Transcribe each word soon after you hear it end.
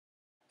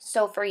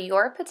So for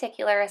your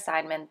particular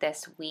assignment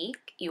this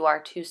week, you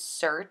are to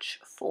search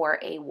for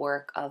a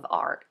work of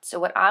art. So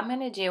what I'm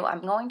going to do,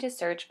 I'm going to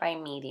search by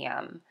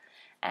medium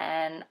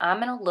and I'm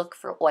going to look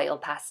for oil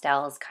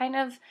pastels, kind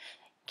of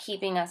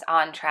keeping us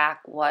on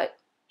track what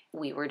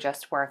we were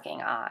just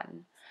working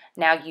on.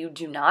 Now you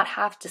do not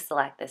have to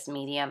select this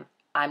medium.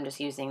 I'm just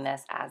using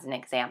this as an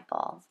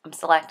example. I'm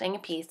selecting a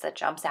piece that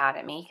jumps out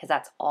at me because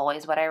that's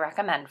always what I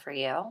recommend for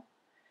you.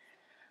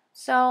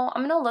 So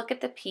I'm going to look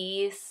at the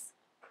piece,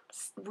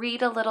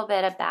 read a little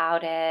bit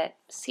about it,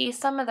 see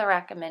some of the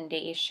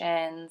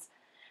recommendations,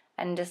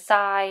 and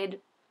decide,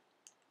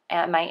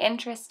 am I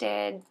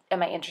interested?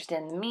 Am I interested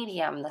in the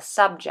medium, the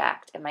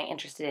subject? Am I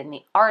interested in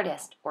the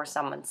artist or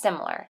someone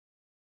similar?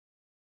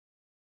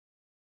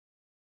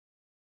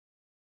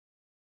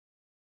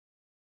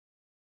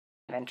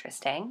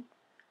 Interesting.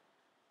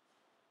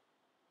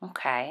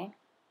 Okay.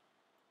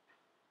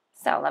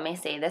 So let me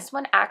see. This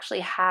one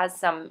actually has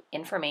some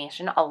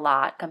information, a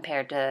lot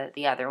compared to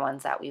the other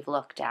ones that we've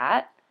looked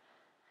at.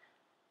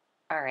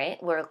 All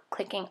right, we're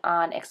clicking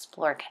on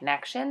Explore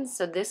Connections.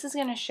 So this is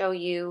going to show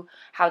you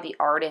how the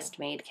artist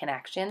made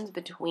connections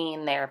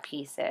between their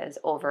pieces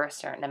over a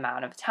certain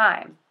amount of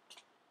time.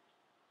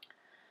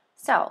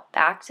 So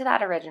back to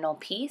that original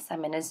piece,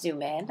 I'm going to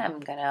zoom in. I'm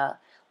going to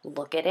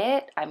look at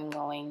it. I'm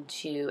going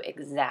to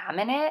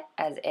examine it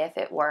as if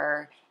it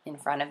were in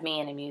front of me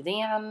in a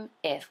museum,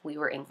 if we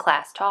were in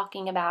class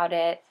talking about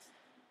it,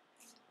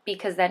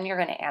 because then you're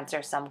going to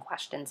answer some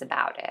questions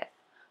about it.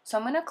 So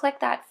I'm going to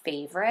click that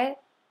favorite.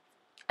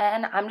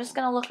 And I'm just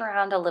going to look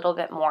around a little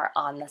bit more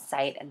on the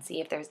site and see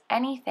if there's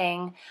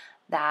anything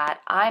that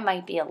I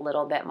might be a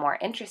little bit more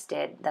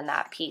interested than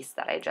that piece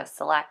that I just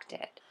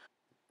selected.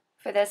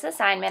 For this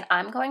assignment,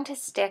 I'm going to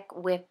stick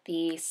with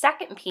the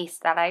second piece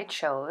that I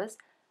chose.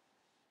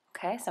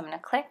 Okay, so I'm going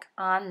to click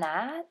on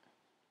that.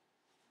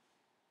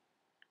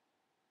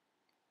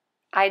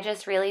 I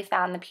just really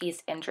found the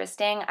piece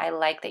interesting. I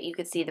like that you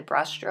could see the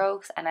brush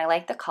strokes and I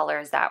like the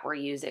colors that were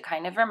used. It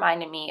kind of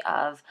reminded me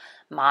of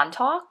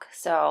Montauk,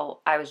 so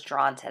I was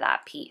drawn to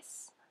that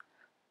piece.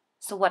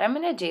 So what I'm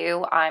going to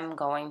do, I'm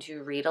going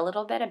to read a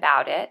little bit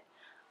about it.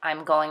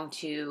 I'm going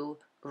to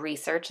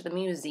research the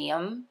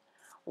museum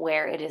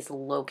where it is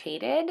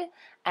located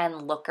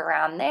and look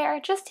around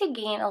there just to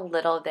gain a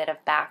little bit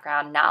of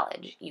background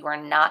knowledge. You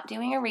are not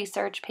doing a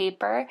research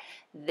paper.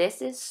 This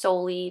is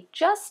solely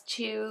just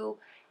to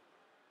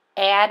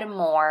add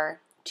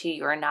more to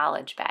your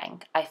knowledge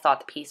bank. I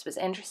thought the piece was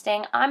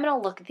interesting. I'm going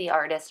to look at the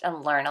artist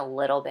and learn a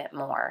little bit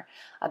more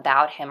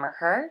about him or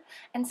her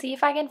and see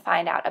if I can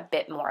find out a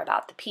bit more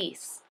about the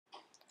piece.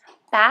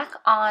 Back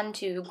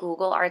onto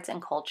Google Arts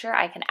and Culture,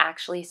 I can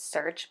actually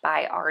search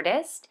by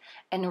artist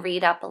and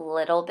read up a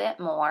little bit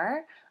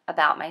more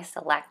about my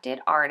selected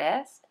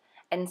artist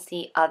and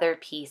see other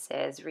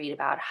pieces, read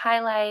about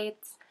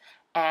highlights,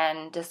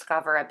 and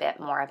discover a bit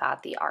more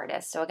about the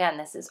artist. So again,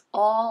 this is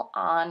all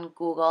on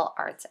Google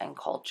Arts and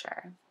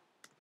Culture.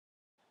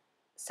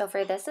 So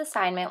for this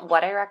assignment,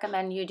 what I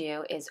recommend you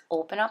do is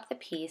open up the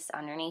piece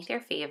underneath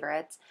your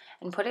favorites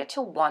and put it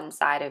to one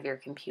side of your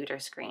computer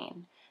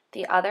screen.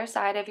 The other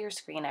side of your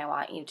screen, I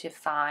want you to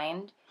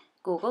find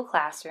Google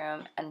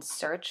Classroom and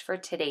search for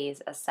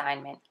today's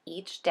assignment.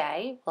 Each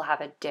day will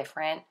have a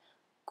different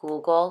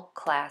Google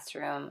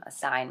Classroom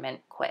assignment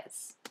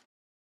quiz.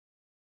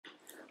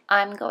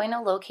 I'm going to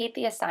locate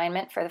the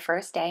assignment for the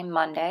first day,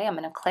 Monday. I'm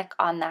going to click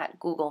on that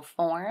Google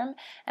form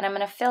and I'm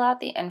going to fill out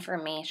the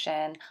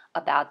information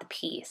about the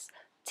piece.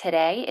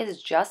 Today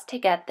is just to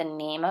get the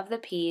name of the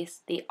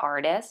piece, the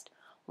artist,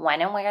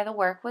 when and where the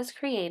work was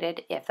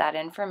created, if that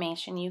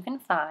information you can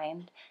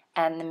find,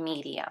 and the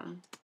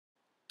medium.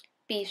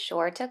 Be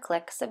sure to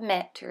click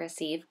Submit to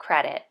receive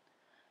credit.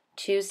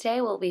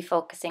 Tuesday we'll be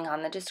focusing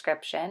on the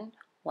description,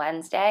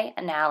 Wednesday,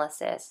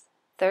 analysis,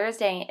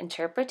 Thursday,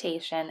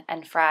 interpretation,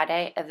 and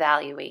Friday,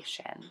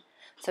 evaluation.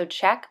 So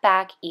check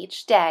back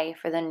each day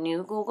for the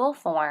new Google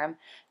form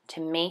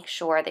to make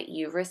sure that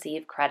you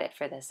receive credit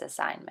for this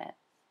assignment.